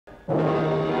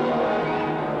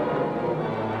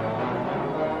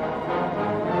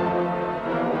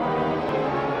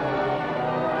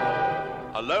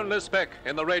a lonely speck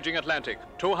in the raging Atlantic,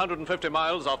 250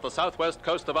 miles off the southwest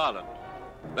coast of Ireland.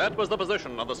 That was the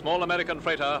position of the small American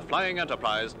freighter Flying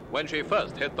Enterprise when she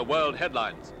first hit the world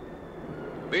headlines.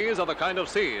 These are the kind of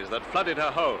seas that flooded her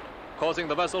hold, causing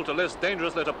the vessel to list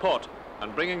dangerously to port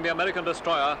and bringing the American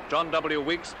destroyer John W.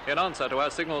 Weeks in answer to her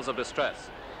signals of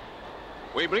distress.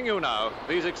 We bring you now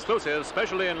these exclusive,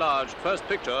 specially enlarged first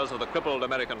pictures of the crippled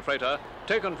American freighter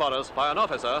taken for us by an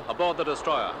officer aboard the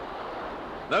destroyer.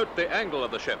 Note the angle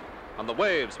of the ship and the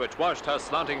waves which washed her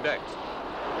slanting decks.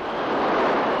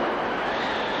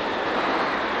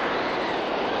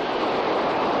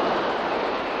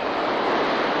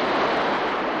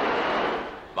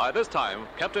 By this time,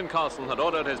 Captain Carlsen had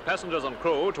ordered his passengers and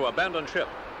crew to abandon ship,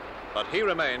 but he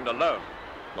remained alone,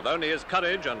 with only his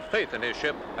courage and faith in his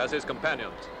ship as his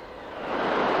companions.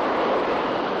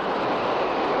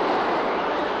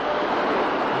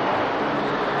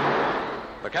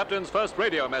 The captain's first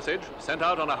radio message, sent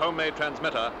out on a homemade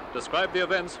transmitter, described the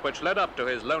events which led up to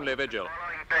his lonely vigil. The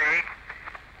following day,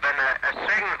 when a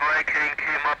second hurricane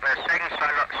came up, a second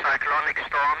cyclonic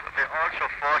storm, we also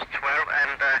force 12,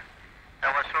 and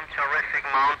there were some terrific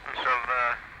mountains of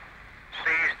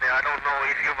seas there. I don't know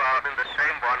if you were out in the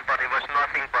same one, but it was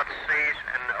nothing but seas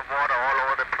and water all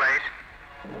over the place.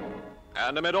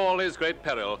 And amid all his great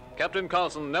peril, Captain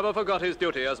Carlsen never forgot his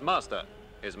duty as master,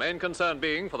 his main concern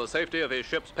being for the safety of his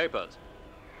ship's papers.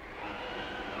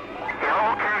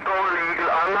 Yeah, okay, go legal.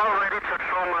 I'm now ready to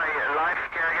throw my life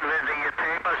jacket with the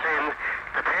papers in.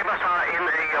 The papers are in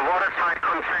a watertight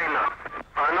container.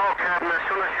 I know, Captain, as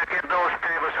soon as you get those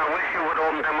papers, I wish you would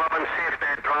open them up and see if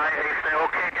they're dry. If they're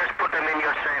okay, just put them in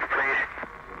your safe, please.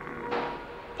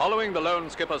 Following the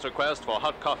lone skipper's request for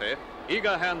hot coffee,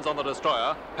 eager hands on the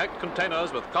destroyer packed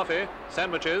containers with coffee,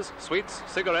 sandwiches, sweets,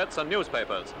 cigarettes, and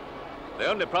newspapers. The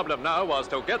only problem now was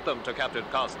to get them to Captain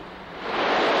Carlsen.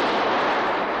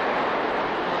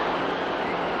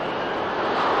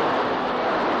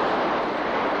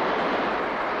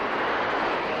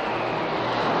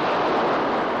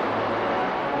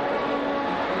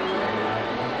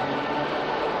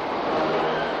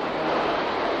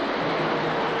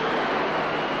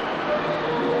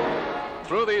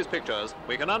 Through these pictures,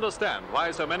 we can understand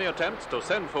why so many attempts to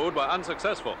send food were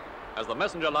unsuccessful, as the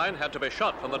messenger line had to be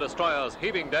shot from the destroyer's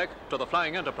heaving deck to the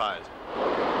Flying Enterprise.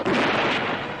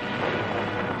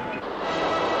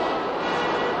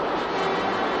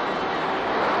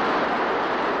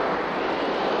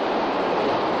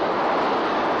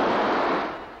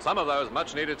 Some of those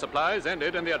much-needed supplies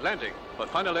ended in the Atlantic, but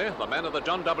finally, the men of the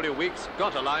John W. Weeks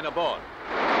got a line aboard.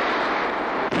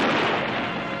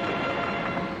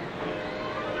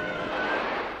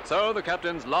 So the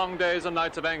captain's long days and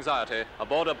nights of anxiety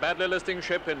aboard a badly listing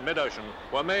ship in mid-ocean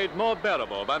were made more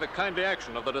bearable by the kindly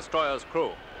action of the destroyer's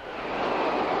crew.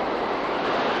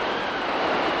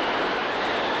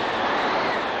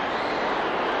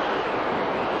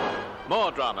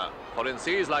 More drama, for in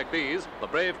seas like these, the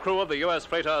brave crew of the U.S.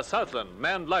 freighter Southland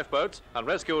manned lifeboats and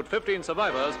rescued 15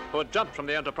 survivors who had jumped from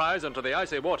the Enterprise into the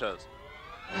icy waters.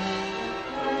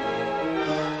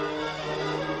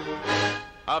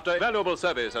 After valuable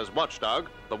service as watchdog,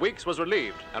 the Weeks was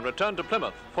relieved and returned to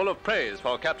Plymouth, full of praise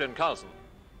for Captain Carlsen.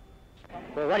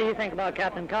 Well, what do you think about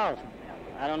Captain Carlsen?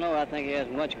 I don't know. I think he has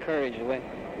much courage the way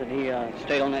that he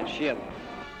stayed on that ship.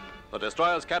 The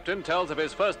destroyer's captain tells of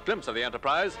his first glimpse of the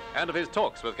Enterprise and of his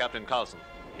talks with Captain Carlsen.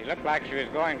 She looked like she was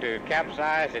going to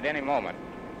capsize at any moment.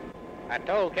 I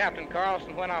told Captain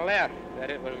Carlsen when I left that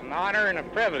it was an honor and a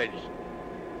privilege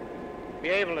to be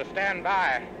able to stand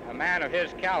by a man of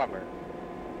his caliber.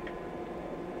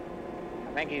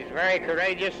 I think he's very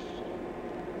courageous,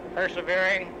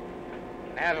 persevering,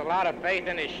 and has a lot of faith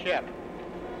in his ship.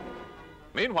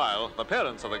 Meanwhile, the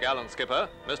parents of the gallant skipper,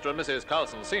 Mr. and Mrs.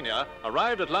 Carlsen Sr.,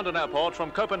 arrived at London Airport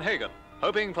from Copenhagen,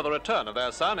 hoping for the return of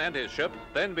their son and his ship,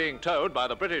 then being towed by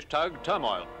the British tug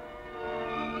Turmoil.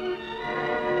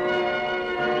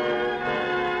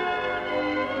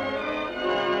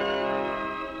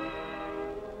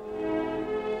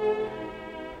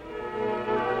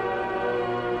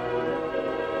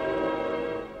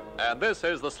 And this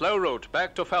is the slow route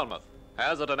back to Falmouth,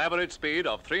 as at an average speed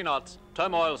of 3 knots,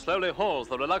 Turmoil slowly hauls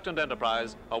the reluctant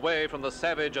Enterprise away from the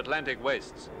savage Atlantic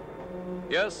wastes.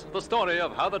 Yes, the story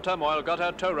of how the Turmoil got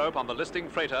her tow rope on the listing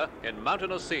freighter in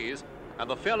mountainous seas and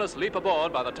the fearless leap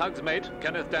aboard by the tug's mate,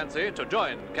 Kenneth Dancy, to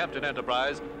join Captain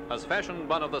Enterprise has fashioned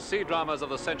one of the sea dramas of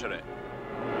the century.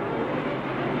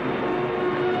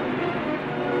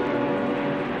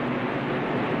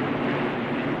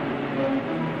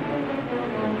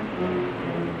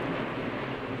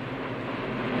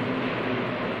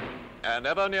 And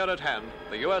ever near at hand,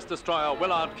 the U.S. destroyer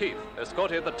Willard Keith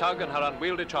escorted the tug and her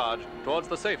unwieldy charge towards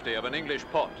the safety of an English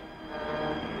port.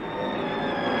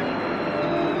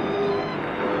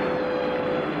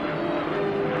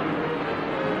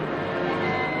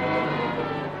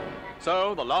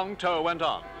 So the long tow went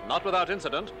on, not without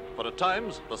incident, for at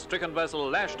times the stricken vessel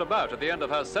lashed about at the end of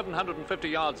her 750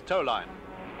 yards tow line.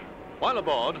 While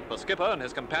aboard, the skipper and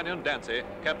his companion Dancy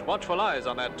kept watchful eyes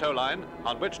on that tow line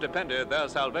on which depended their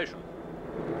salvation.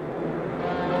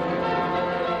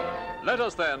 Let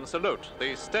us then salute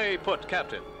the stay-put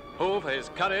captain, who, for his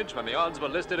courage when the odds were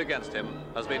listed against him,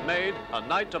 has been made a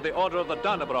Knight of the Order of the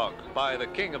Dannebrog by the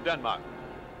King of Denmark.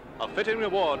 A fitting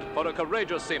reward for a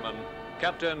courageous seaman,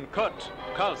 Captain Kurt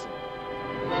Carlsen.